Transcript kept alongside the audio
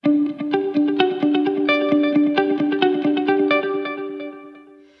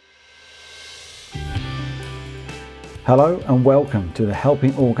Hello and welcome to the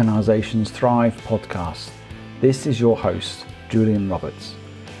Helping Organisations Thrive podcast. This is your host, Julian Roberts.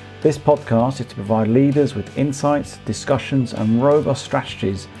 This podcast is to provide leaders with insights, discussions and robust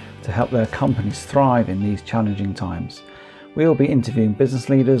strategies to help their companies thrive in these challenging times. We will be interviewing business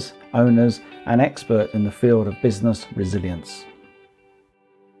leaders, owners and experts in the field of business resilience.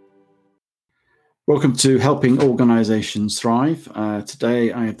 Welcome to Helping Organisations Thrive.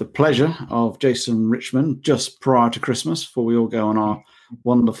 Today I have the pleasure of Jason Richmond just prior to Christmas before we all go on our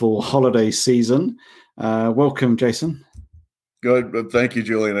wonderful holiday season. Welcome, Jason. Good. Thank you,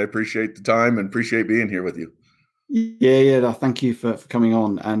 Julian. I appreciate the time and appreciate being here with you. Yeah. Thank you for coming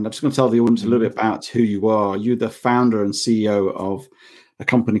on. And I'm just going to tell the audience a little bit about who you are. You're the founder and CEO of a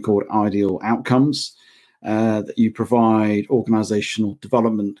company called Ideal Outcomes. That you provide organisational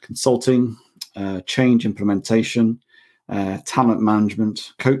development consulting, change implementation, talent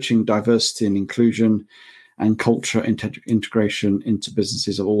management, coaching, diversity and inclusion, and culture integration into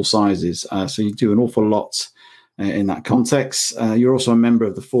businesses of all sizes. So you do an awful lot in that context. You're also a member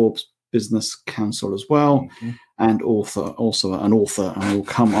of the Forbes Business Council as well, and also an author, and we'll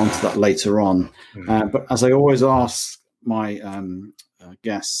come on to that later on. But as I always ask my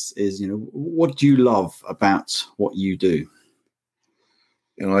guests is, what do you love about what you do?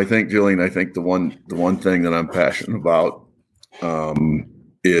 I think, Julian, the one thing that I'm passionate about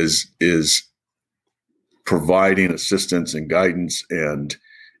is providing assistance and guidance and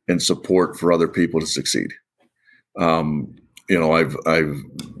support for other people to succeed. The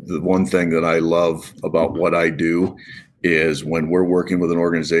one thing that I love about what I do is when we're working with an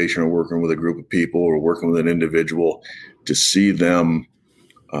organization or working with a group of people or working with an individual, to see them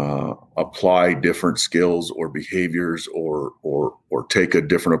apply different skills or behaviors or take a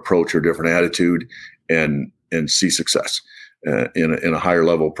different approach or different attitude and see success in a higher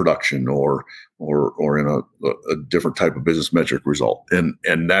level of production or in a different type of business metric result. And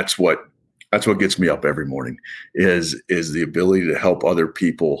that's what gets me up every morning is the ability to help other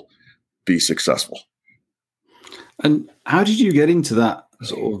people be successful. And how did you get into that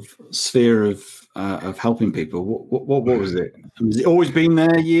sort of sphere of helping people? What was it? Was it always been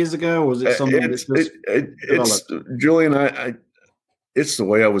there years ago, or was it something that's just it's Julian? It's the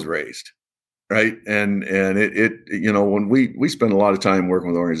way I was raised, right? And when we spend a lot of time working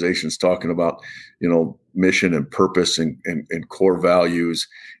with organizations talking about mission and purpose and core values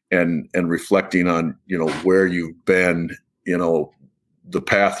and reflecting on where you've been, the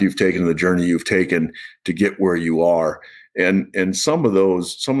path you've taken, the journey you've taken to get where you are. And some of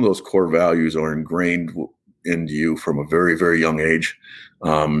those core values are ingrained into you from a very, very young age,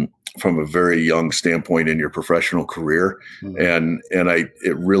 from a very young standpoint in your professional career. Mm-hmm. And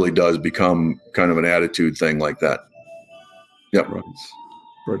it really does become kind of an attitude thing like that. Yep. Right.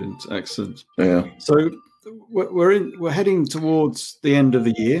 Brilliant. Excellent. Yeah. So we're heading towards the end of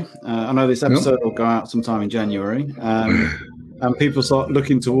the year. I know this episode will go out sometime in January, and people start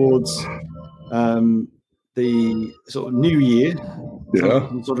looking towards the sort of new year.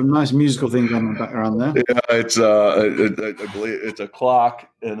 Some sort of nice musical thing going on back around there. Yeah, it's I believe it's a clock,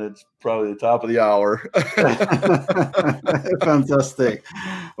 and it's probably the top of the hour. Fantastic.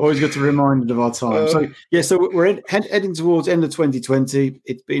 Always good to be reminded of our time. So we're heading towards end of 2020.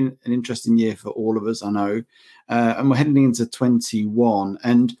 It's been an interesting year for all of us, I know, and we're heading into 21.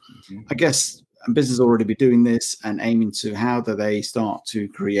 And I guess businesses already be doing this and aiming to how do they start to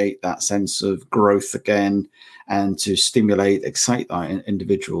create that sense of growth again and to stimulate, excite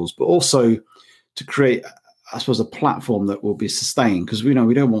individuals, but also to create, I suppose, a platform that will be sustained, because we know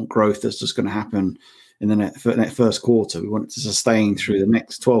we don't want growth that's just going to happen in the next first quarter. We want it to sustain through the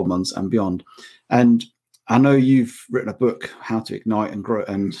next 12 months and beyond. And I know you've written a book, How to Ignite and Grow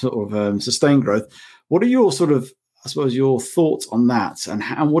and sort of sustain growth. What are your sort of, I suppose, your thoughts on that,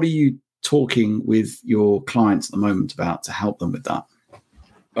 and what are you talking with your clients at the moment about to help them with that?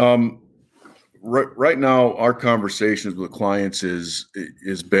 Right now, our conversations with clients is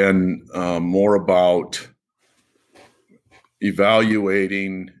been more about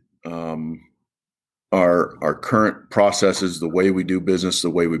evaluating our current processes, the way we do business,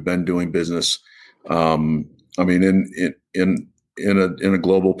 the way we've been doing business. I mean, in a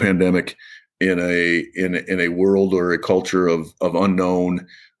global pandemic, in a world or a culture of unknown,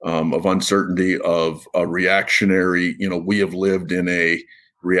 of uncertainty, of a reactionary, we have lived in a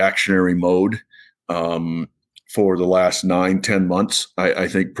reactionary mode for the last 9-10 months. I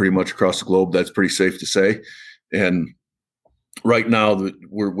think pretty much across the globe, that's pretty safe to say. And right now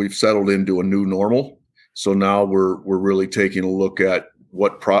we've settled into a new normal. So now we're really taking a look at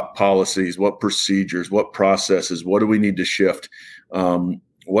what policies, what procedures, what processes, what do we need to shift?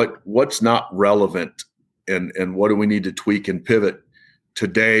 What's not relevant and what do we need to tweak and pivot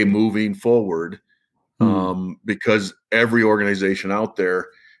today moving forward, because every organization out there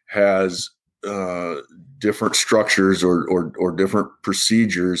has different structures or different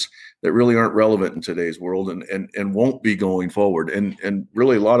procedures that really aren't relevant in today's world and won't be going forward. And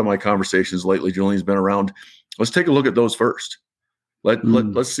really a lot of my conversations lately, Julian, has been around, let's take a look at those first.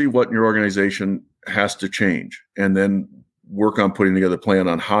 Let's see what in your organization has to change, and then work on putting together a plan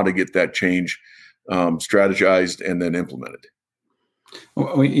on how to get that change strategized and then implemented.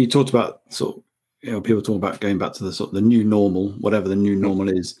 Well, you talked about people talking about going back to the new normal, whatever the new normal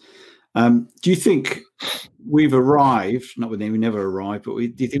is. Do you think we've arrived? Not with we never arrived, but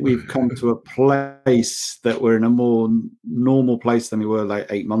do you think we've come to a place that we're in a more normal place than we were like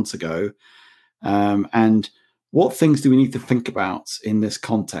 8 months ago? And what things do we need to think about in this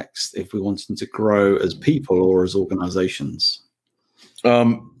context if we wanted to grow as people or as organizations?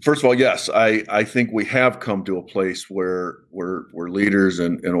 First of all, yes, I think we have come to a place where leaders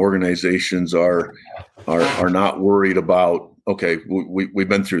and organizations are not worried about, okay, we've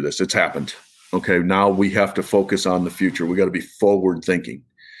been through this, it's happened. Okay, now we have to focus on the future. We got to be forward thinking.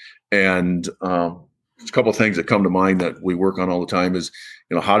 And a couple of things that come to mind that we work on all the time is,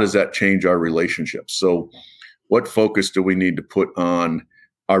 how does that change our relationships? So what focus do we need to put on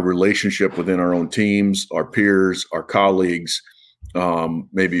our relationship within our own teams, our peers, our colleagues,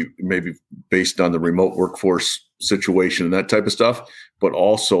 maybe based on the remote workforce situation and that type of stuff, but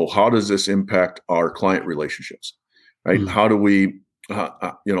also how does this impact our client relationships, right? Mm-hmm. How do we,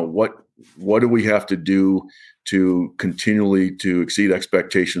 what do we have to do to continually to exceed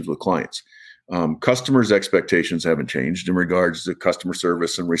expectations with clients? Customers' expectations haven't changed in regards to customer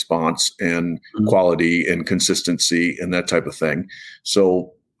service and response and quality and consistency and that type of thing.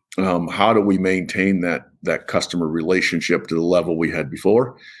 So how do we maintain that customer relationship to the level we had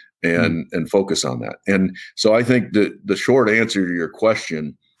before and focus on that? And so I think the short answer to your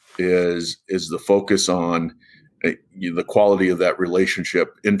question is the focus on the quality of that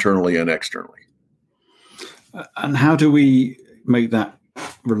relationship internally and externally. And how do we make that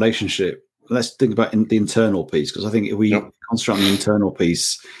relationship? Let's think about the internal piece, because I think if we concentrate on the internal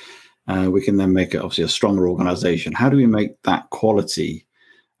piece, we can then make it obviously a stronger organization. How do we make that quality,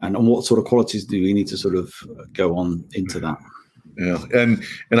 and what sort of qualities do we need to sort of go on into that? Yeah, and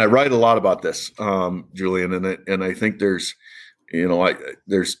I write a lot about this, Julian, and I think there's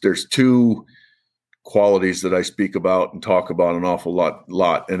two qualities that I speak about and talk about an awful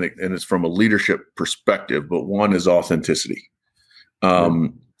lot, and it's from a leadership perspective. But one is authenticity.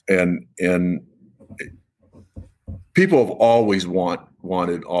 And people have always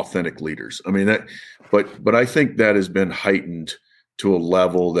wanted authentic leaders. I mean but I think that has been heightened to a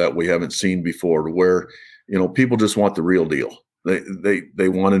level that we haven't seen before, where people just want the real deal. They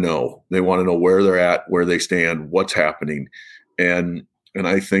want to know. They want to know where they're at, where they stand, what's happening, and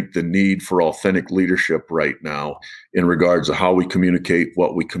I think the need for authentic leadership right now, in regards to how we communicate,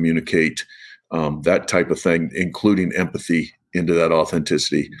 what we communicate, that type of thing, including empathy into that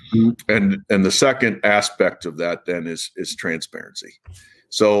authenticity. Mm-hmm. And the second aspect of that then is transparency.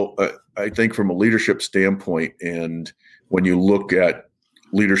 So I think from a leadership standpoint, and when you look at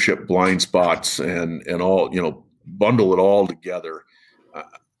leadership blind spots and all, bundle it all together,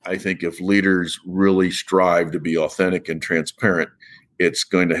 I think if leaders really strive to be authentic and transparent, it's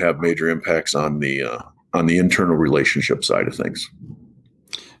going to have major impacts on the internal relationship side of things.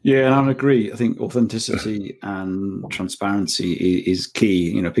 Yeah, and I agree. I think authenticity and transparency is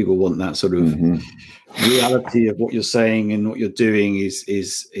key. People want that sort of reality of what you're saying and what you're doing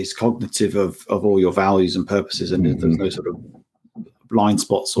is cognitive of all your values and purposes, and there's no sort of blind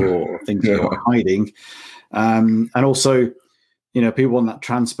spots or things you're hiding. And also, people want that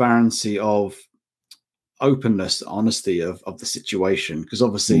transparency of openness, honesty of the situation, because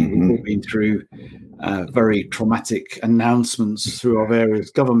obviously we've all been through very traumatic announcements through our various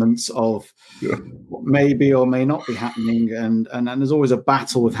governments of what may be or may not be happening, and there's always a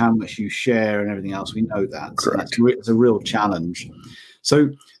battle with how much you share and everything else. We know that. So it's a real challenge. So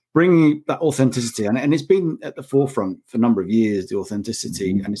bringing that authenticity, and it's been at the forefront for a number of years, the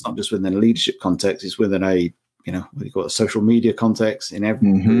authenticity, and it's not just within a leadership context, it's within a what you call a social media context, in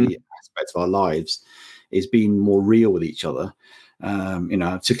every aspect of our lives, is being more real with each other.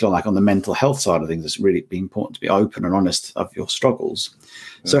 Particularly like on the mental health side of things, it's really been important to be open and honest of your struggles.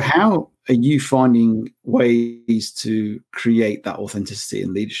 So how are you finding ways to create that authenticity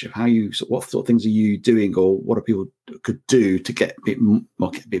in leadership? What sort of things are you doing, or what do people could do to get a bit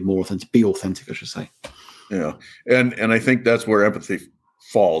more authentic, be authentic, I should say? Yeah. And I think that's where empathy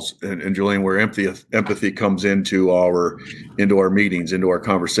falls, and Julian, where empathy comes into our meetings, into our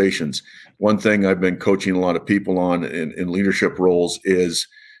conversations. One thing I've been coaching a lot of people on in leadership roles is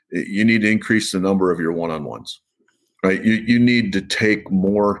you need to increase the number of your one-on-ones, right? You need to take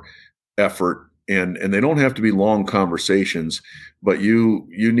more effort, and they don't have to be long conversations, but you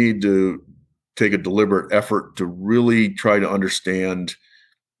need to take a deliberate effort to really try to understand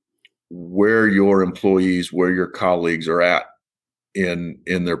where your employees, where your colleagues are at in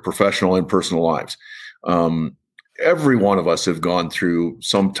their professional and personal lives. Every one of us have gone through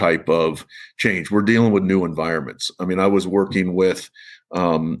some type of change. We're dealing with new environments. I mean, I was working with, I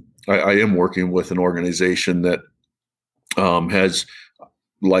am working with an organization that has,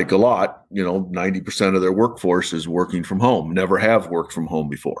 like a lot, 90% of their workforce is working from home, never have worked from home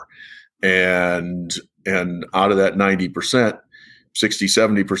before. And out of that 90%, 60,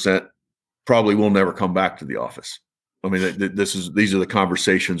 70% probably will never come back to the office. I mean, these are the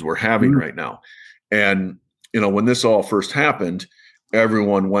conversations we're having right now. And, when this all first happened,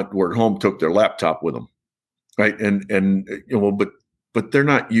 everyone went home, took their laptop with them. Right. But they're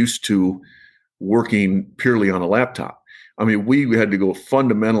not used to working purely on a laptop. I mean, we had to go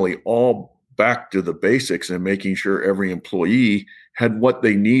fundamentally all back to the basics and making sure every employee had what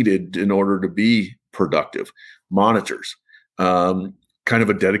they needed in order to be productive. Monitors, kind of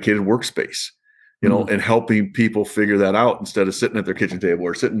a dedicated workspace, and helping people figure that out instead of sitting at their kitchen table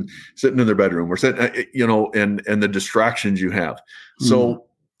or sitting in their bedroom or sitting, and the distractions you have. So,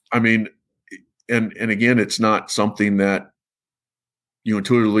 I mean, and again, it's not something that you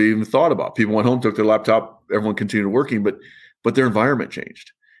intuitively even thought about. People went home, took their laptop, everyone continued working, but their environment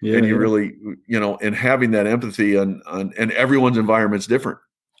changed. Yeah, and you really, and having that empathy and everyone's environment's different.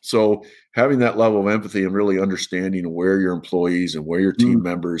 So having that level of empathy and really understanding where your employees and where your team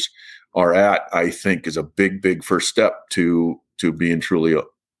members are at, I think, is a big, big first step to being truly,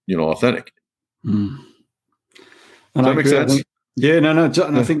 authentic. And Does that make sense? Yeah, no.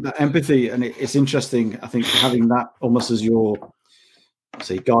 And I think that empathy, and it's interesting. I think having that almost as your,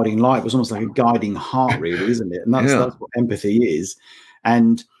 say, guiding light was almost like a guiding heart, really, isn't it? And that's what empathy is.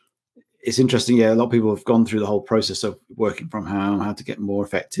 And it's interesting. Yeah, a lot of people have gone through the whole process of working from home, how to get more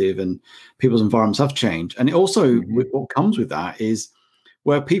effective, and people's environments have changed. And it also, what comes with that is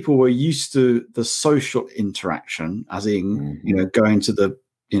where people were used to the social interaction, as in, going to the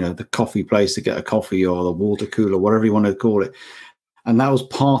coffee place to get a coffee or the water cooler, whatever you want to call it. And that was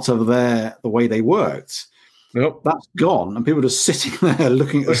part of the way they worked. Yep. That's gone. And people are just sitting there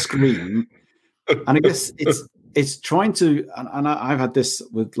looking at a screen. And I guess it's trying to, and I've had this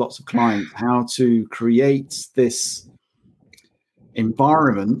with lots of clients, how to create this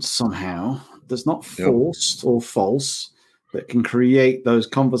environment somehow that's not forced or false, that can create those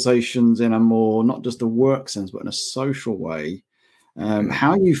conversations in a more, not just a work sense, but in a social way.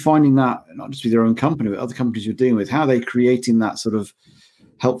 How are you finding that, not just with your own company, but other companies you're dealing with? How are they creating that sort of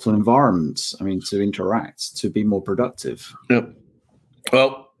helpful environment, to interact, to be more productive? Yep.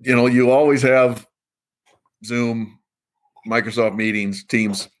 Well, you always have Zoom, Microsoft meetings,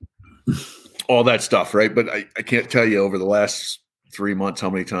 Teams, all that stuff, right? But I can't tell you over the last 3 months how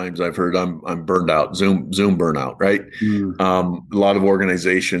many times I've heard I'm burned out, Zoom burnout, right? A lot of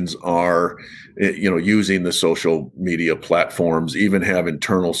organizations are, using the social media platforms, even have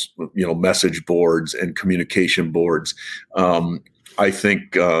internal, message boards and communication boards. I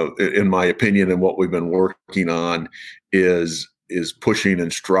think, in my opinion, and what we've been working on is pushing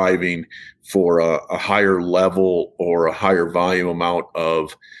and striving for a higher level or a higher volume amount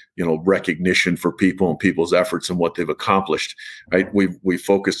of recognition for people and people's efforts and what they've accomplished. Right? We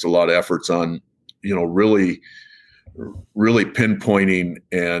focused a lot of efforts on really pinpointing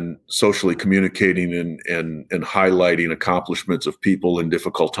and socially communicating and highlighting accomplishments of people in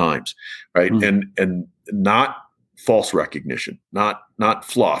difficult times. Right? And not false recognition, not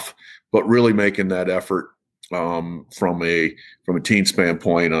fluff, but really making that effort from a team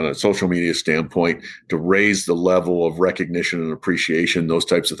standpoint, on a social media standpoint, to raise the level of recognition and appreciation, those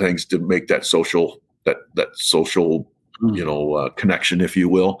types of things, to make that social connection, if you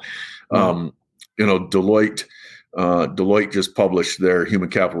will. Deloitte just published their human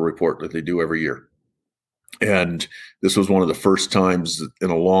capital report that they do every year, and this was one of the first times in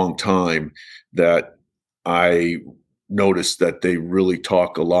a long time that I noticed that they really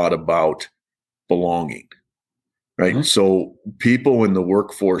talk a lot about belonging. Right. Mm-hmm. So people in the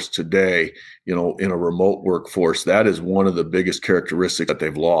workforce today, in a remote workforce, that is one of the biggest characteristics that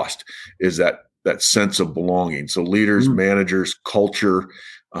they've lost, is that sense of belonging. So leaders, managers, culture,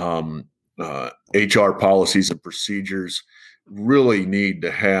 HR policies and procedures really need to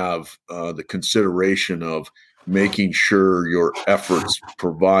have the consideration of making sure your efforts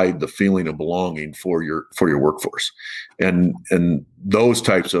provide the feeling of belonging for your workforce, and those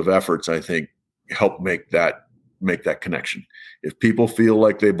types of efforts, I think, help make that connection. If people feel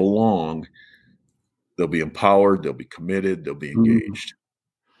like they belong, they'll be empowered, they'll be committed, they'll be engaged.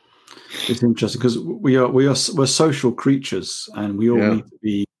 It's interesting because we're social creatures, and we all need to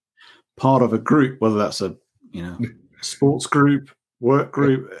be part of a group, whether that's a sports group, work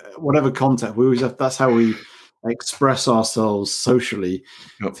group, whatever context. We always have, that's how we express ourselves socially,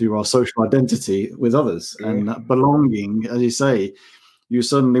 through our social identity with others. And that belonging, as you say, you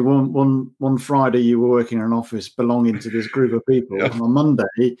suddenly one Friday you were working in an office belonging to this group of people. And on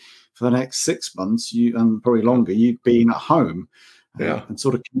Monday, for the next 6 months, and probably longer, you've been at home. And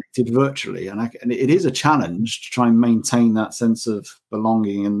sort of connected virtually, and it is a challenge to try and maintain that sense of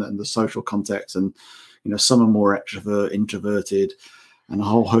belonging and the social context. And some are more extrovert, introverted, and a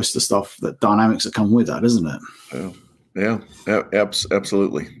whole host of stuff, that dynamics that come with that, isn't it?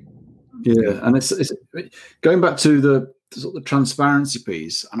 Absolutely. And it's going back to the sort of transparency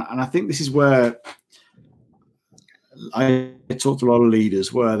piece, and I think this is where I talk to a lot of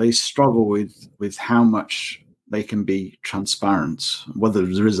leaders where they struggle with how much they can be transparent, whether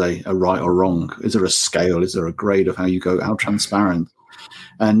there is a right or wrong. Is there a scale? Is there a grade of how transparent?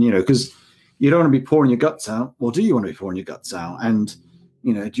 And, because you don't want to be pouring your guts out. Or do you want to be pouring your guts out? And,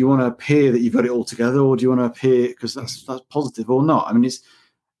 do you want to appear that you've got it all together, or do you want to appear because that's positive or not? I mean,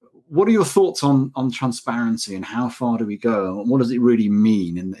 what are your thoughts on transparency, and how far do we go? And what does it really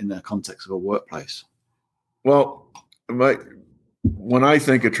mean in the context of a workplace? Well, when I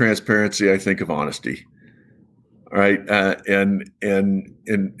think of transparency, I think of honesty. Right. And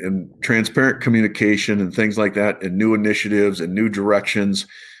transparent communication and things like that, and new initiatives and new directions,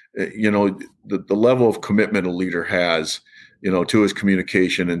 the level of commitment a leader has, to his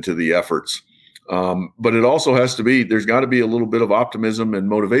communication and to the efforts. But it also has to be, there's got to be a little bit of optimism and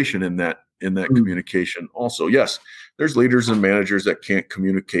motivation in that communication also. Yes, there's leaders and managers that can't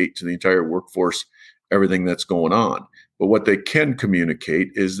communicate to the entire workforce everything that's going on. But what they can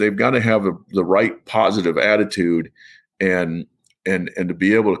communicate is they've got to have the right positive attitude, and to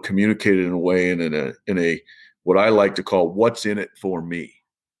be able to communicate it in a way, and in a what I like to call what's in it for me.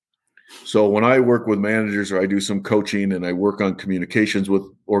 So when I work with managers, or I do some coaching and I work on communications with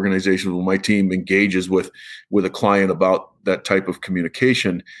organizations, when my team engages with a client about that type of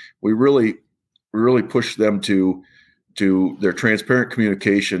communication, we really push them to their transparent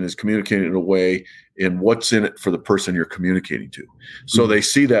communication is communicated in a way in what's in it for the person you're communicating to. So they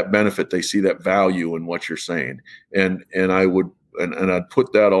see that benefit, they see that value in what you're saying. And I'd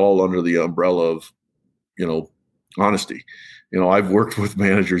put that all under the umbrella of, honesty. I've worked with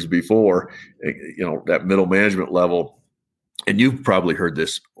managers before, that middle management level, and you've probably heard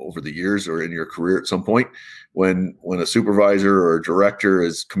this over the years or in your career at some point, when a supervisor or a director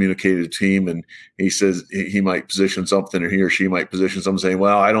has communicated a team and he says he might position something, or he or she might position something saying,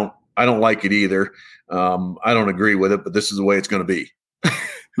 well, I don't like it either. I don't agree with it, but this is the way it's going to be.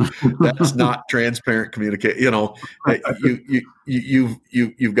 That's not transparent communication.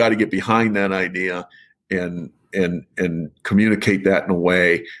 You've got to get behind that idea and communicate that in a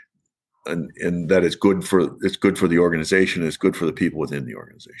way and that it's good for the organization, it's good for the people within the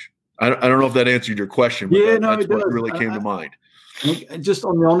organization. I don't know if that answered your question, but that's what really came to mind. Just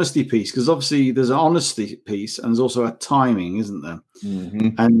on the honesty piece, because obviously there's an honesty piece and there's also a timing, isn't there? Mm-hmm.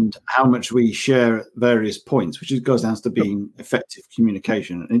 And how much we share at various points, which goes down to being effective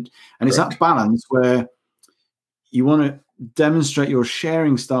communication. And it's that balance where you want to demonstrate you're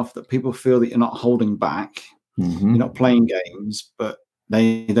sharing stuff that people feel that you're not holding back. Mm-hmm. You're not playing games, but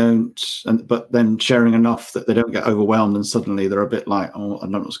they don't, but then sharing enough that they don't get overwhelmed and suddenly they're a bit like, oh, I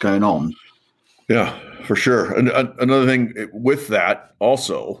don't know what's going on. Yeah, for sure. And another thing with that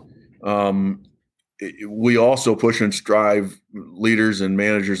also, we also push and strive leaders and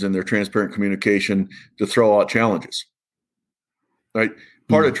managers in their transparent communication to throw out challenges, right?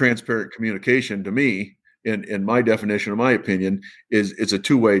 Part of transparent communication to me, in my definition, in my opinion, is it's a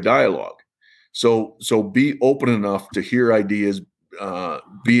two-way dialogue. So be open enough to hear ideas,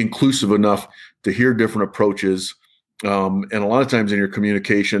 be inclusive enough to hear different approaches. And a lot of times in your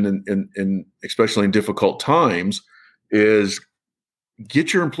communication and especially in difficult times is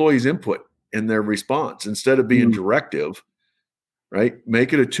get your employees' input in their response instead of being directive, right?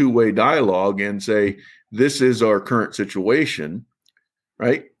 Make it a two-way dialogue and say, this is our current situation,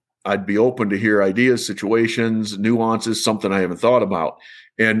 right? I'd be open to hear ideas, situations, nuances, something I haven't thought about.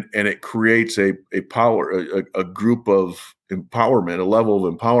 And it creates a group of empowerment, a level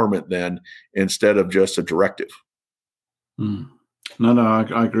of empowerment then, instead of just a directive. No,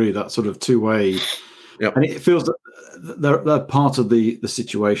 I agree. That sort of two-way Yep. And it feels that they're part of the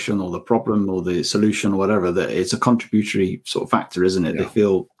situation or the problem or the solution or whatever, that it's a contributory sort of factor, isn't it? Yeah. They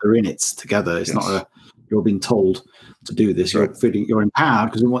feel they're in it together. It's not you're being told to do this. You're feeling you're empowered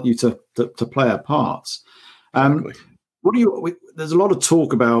because we want you to play our parts. Exactly. There's a lot of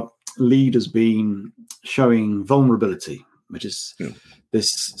talk about leaders showing vulnerability, which is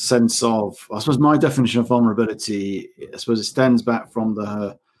this sense of, I suppose my definition of vulnerability, I suppose it stems back from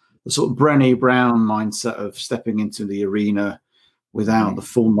the sort of Brené Brown mindset of stepping into the arena without the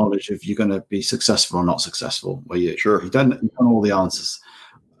full knowledge of you're going to be successful or not successful, where you don't know all the answers.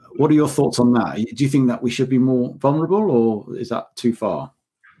 What are your thoughts on that? Do you think that we should be more vulnerable, or is that too far?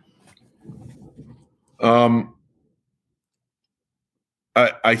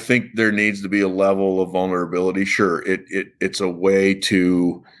 I think there needs to be a level of vulnerability. Sure, it's a way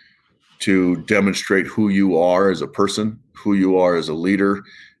to demonstrate who you are as a person, who you are as a leader.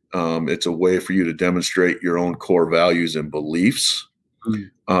 It's a way for you to demonstrate your own core values and beliefs.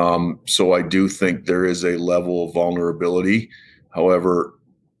 So I do think there is a level of vulnerability. However,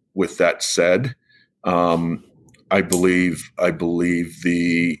 with that said, I believe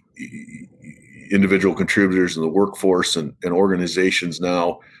the individual contributors in the workforce and organizations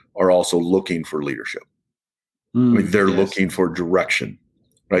now are also looking for leadership. I mean, they're looking for direction,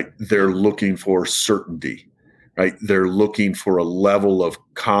 right? They're looking for certainty, right? They're looking for a level of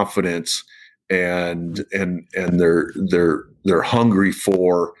confidence, and they're hungry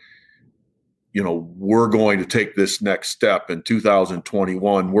for, we're going to take this next step in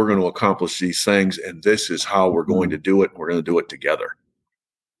 2021. We're going to accomplish these things, and this is how we're going to do it. We're going to do it together.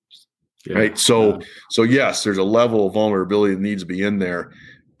 Yeah. Right. So yes, there's a level of vulnerability that needs to be in there,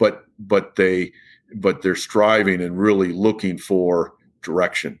 but they're striving and really looking for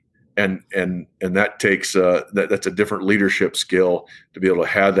direction. And that takes that's a different leadership skill to be able to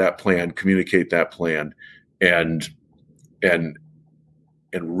have that plan, communicate that plan, and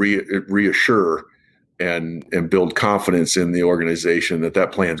reassure and build confidence in the organization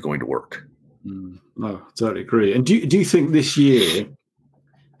that plan is going to work. No, I totally agree. And do you think this year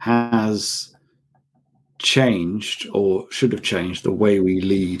has changed or should have changed the way we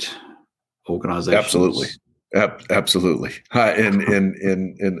lead organizations? Absolutely.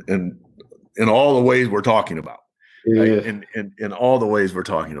 In all the ways we're talking about. Right? In all the ways we're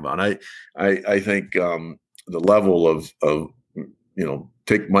talking about. I think the level of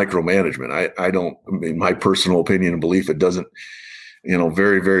take micromanagement. I don't, my personal opinion and belief, it doesn't,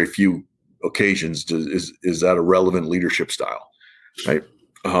 very, very few occasions is that a relevant leadership style, right?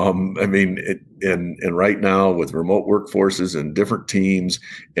 And right now with remote workforces and different teams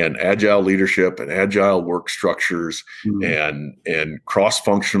and agile leadership and agile work structures and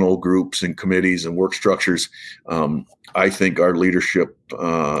cross-functional groups and committees and work structures, I think our leadership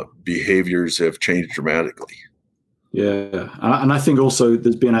behaviors have changed dramatically. Yeah. And I think also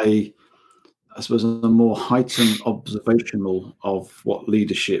there's been a more heightened observational of what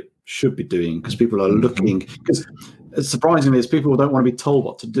leadership should be doing, because people are looking, because surprisingly, as people don't want to be told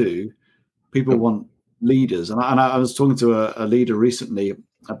what to do, people want leaders. And I was talking to a leader recently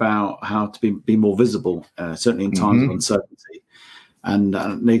about how to be more visible, certainly in times of uncertainty. And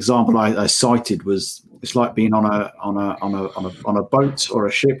the example I cited was, it's like being on a boat or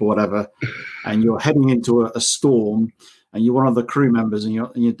a ship or whatever, and you're heading into a storm, and you're one of the crew members, and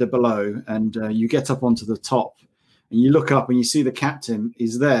you're below, and you get up onto the top, and you look up and you see the captain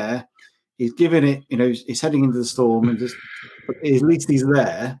is there. He's giving it, he's heading into the storm, and just at least he's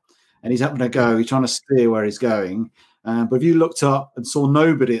there, and he's having to go. He's trying to steer where he's going. But if you looked up and saw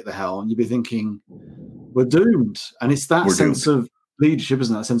nobody at the helm, you'd be thinking, we're doomed. And it's that sense of leadership,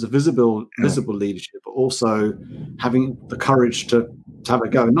 isn't it? A sense of visible leadership, but also having the courage to have a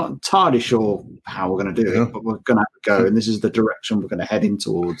go. Not entirely sure how we're going to do it, but we're going to have a go, and this is the direction we're going to head in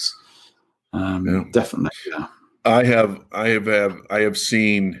towards. Definitely. Yeah. I have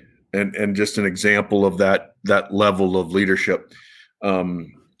seen, and just an example of that level of leadership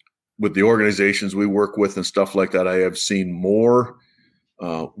with the organizations we work with and stuff like that. I have seen more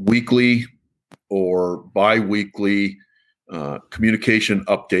weekly or bi-weekly communication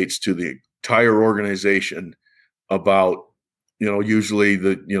updates to the entire organization about, usually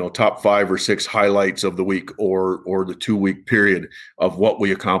the, top 5 or 6 highlights of the week or the 2-week period of what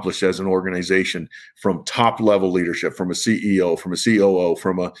we accomplished as an organization, from top level leadership, from a CEO, from a COO,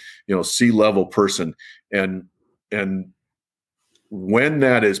 from a, C-level person. And when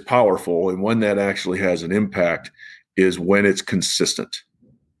that is powerful and when that actually has an impact is when it's consistent.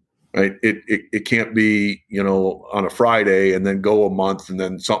 Right. It can't be, on a Friday and then go a month and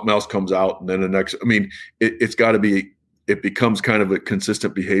then something else comes out and then the next. It's got to be it becomes kind of a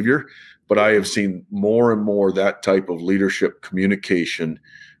consistent behavior. But I have seen more and more that type of leadership communication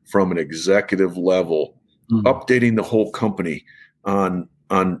from an executive level, updating the whole company on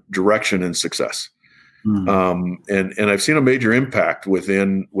direction and success. And I've seen a major impact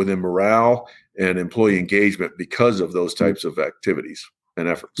within morale and employee engagement because of those types of activities and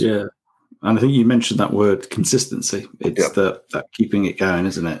efforts. Yeah. And I think you mentioned that word consistency. It's that keeping it going,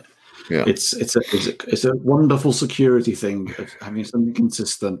 isn't it? Yeah. It's a wonderful security thing of having something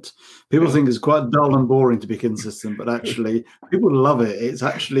consistent. People think it's quite dull and boring to be consistent, but actually people love it. It's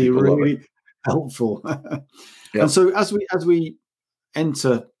actually really helpful. And so as we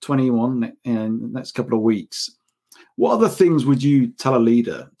enter 21 in the next couple of weeks, what other things would you tell a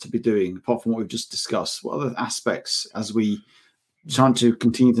leader to be doing apart from what we've just discussed? What other aspects as we trying to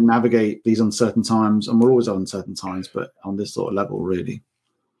continue to navigate these uncertain times, and we're always on uncertain times, but on this sort of level, really?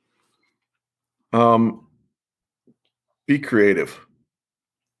 Be creative,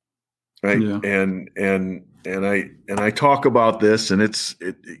 right? Yeah. And I talk about this, and it's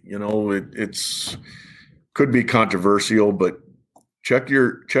could be controversial, but check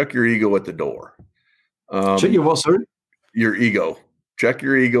your ego at the door. Check your what, sorry? Your ego. Check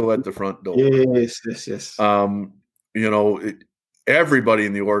your ego at the front door. Yes. Everybody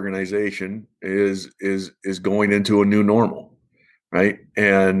in the organization is going into a new normal, right?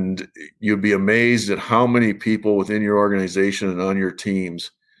 And you'd be amazed at how many people within your organization and on your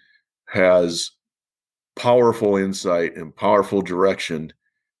teams has powerful insight and powerful direction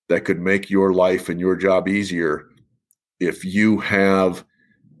that could make your life and your job easier if you have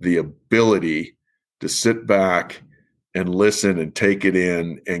the ability to sit back and listen and take it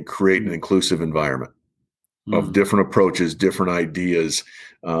in and create an inclusive environment of different approaches, different ideas,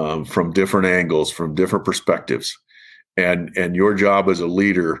 from different angles, from different perspectives. And your job as a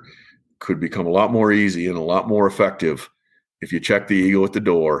leader could become a lot more easy and a lot more effective if you check the ego at the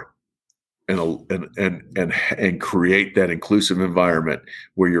door and create that inclusive environment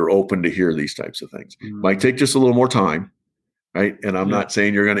where you're open to hear these types of things. Might take just a little more time, right? And I'm not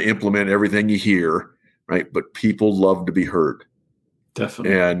saying you're going to implement everything you hear, right? But people love to be heard.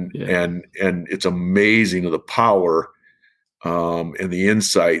 Definitely. And it's amazing the power and the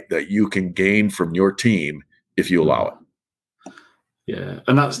insight that you can gain from your team if you allow it. Yeah,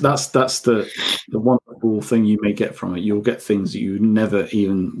 and that's the wonderful thing you may get from it. You'll get things that you never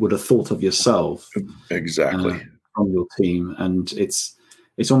even would have thought of yourself. Exactly. From your team, and it's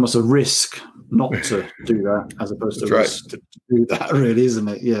almost a risk not to do that as opposed to risk to do that, really, isn't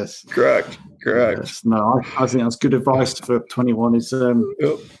it? Yes. Correct. Yes. No, I think that's good advice for 21 is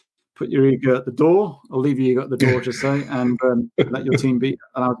put your ego at the door, or leave your ego at the door, to say, and let your team be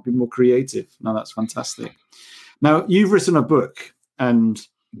allowed to be more creative. No, that's fantastic. Now, you've written a book, and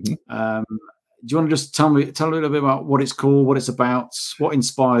do you want to just tell a little bit about what it's called, what it's about, what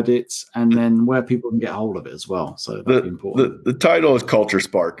inspired it, and then where people can get hold of it as well? So that'd be important. The title is Culture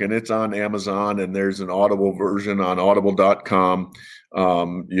Spark, and it's on Amazon, and there's an Audible version on audible.com.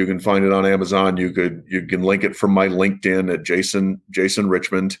 You can find it on Amazon. You can link it from my LinkedIn at Jason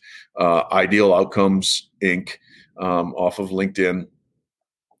Richmond, Ideal Outcomes Inc. Off of LinkedIn.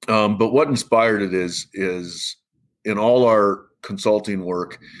 But what inspired it is in all our consulting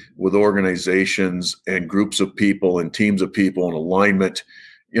work with organizations and groups of people and teams of people and alignment,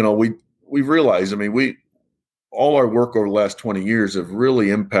 we've realized, all our work over the last 20 years have really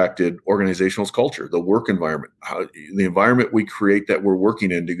impacted organizational culture, the work environment, the environment we create that we're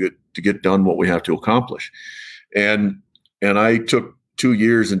working in to get done what we have to accomplish. And I took 2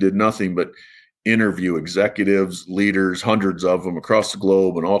 years and did nothing but interview executives, leaders, hundreds of them across the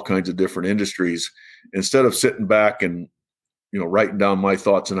globe in all kinds of different industries. Instead of sitting back and writing down my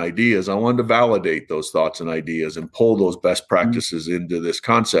thoughts and ideas, I wanted to validate those thoughts and ideas and pull those best practices into this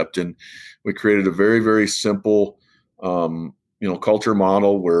concept. And we created a very, very simple, culture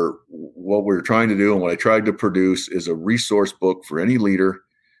model where what we're trying to do and what I tried to produce is a resource book for any leader,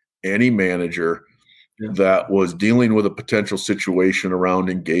 any manager that was dealing with a potential situation around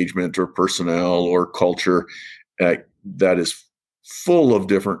engagement or personnel or culture that is full of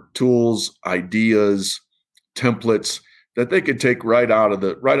different tools, ideas, templates that they could take right out of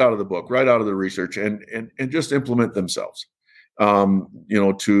the book, right out of the research, and just implement themselves.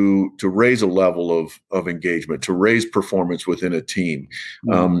 To raise a level of engagement, to raise performance within a team,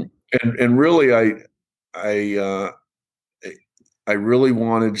 and really, I really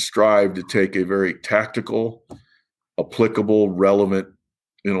wanted Strive to take a very tactical, applicable, relevant,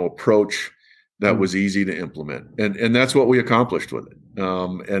 approach that was easy to implement, and that's what we accomplished with it.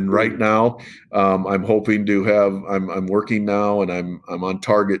 And right now, I'm hoping to have. I'm working now, and I'm on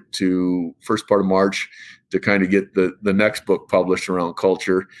target to first part of March to kind of get the next book published around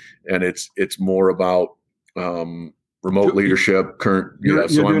culture, and it's more about remote leadership. So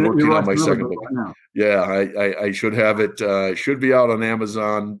I'm working on my second book. Right now. Yeah, I should have it. Should be out on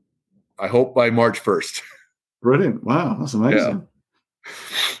Amazon. I hope by March 1st. Brilliant! Wow, that's amazing. Yeah.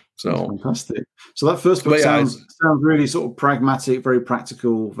 So that's fantastic. So that first book sounds really sort of pragmatic, very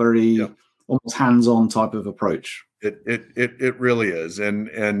practical, very almost hands-on type of approach. It really is,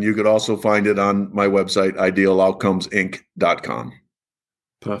 and you could also find it on my website, idealoutcomesinc.com.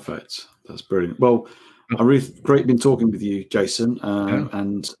 Perfect. That's brilliant. Well, I really great been talking with you, Jason,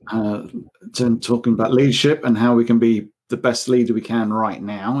 and talking about leadership and how we can be the best leader we can right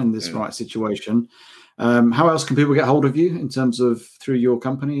now in this right situation. How else can people get hold of you in terms of through your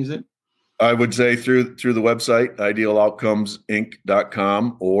company? Is it? I would say through the website,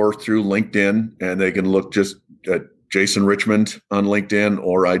 idealoutcomesinc.com, or through LinkedIn, and they can look just at Jason Richmond on LinkedIn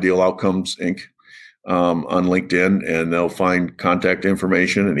or Ideal Outcomes Inc. On LinkedIn, and they'll find contact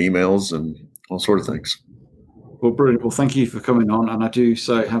information and emails and all sorts of things. Well, brilliant. Well, thank you for coming on, and I do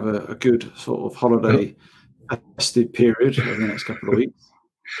say have a good sort of holiday festive period over the next couple of weeks.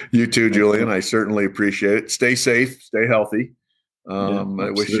 You too, Julian. I certainly appreciate it. Stay safe, stay healthy. I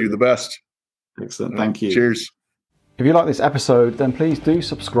wish you the best. Excellent. Thank you. Cheers. If you like this episode, then please do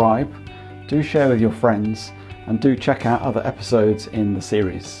subscribe, do share with your friends, and do check out other episodes in the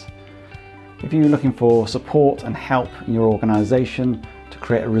series. If you're looking for support and help in your organisation to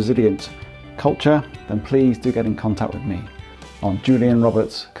create a resilient culture, then please do get in contact with me on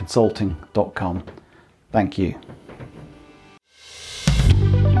julianrobertsconsulting.com. Thank you.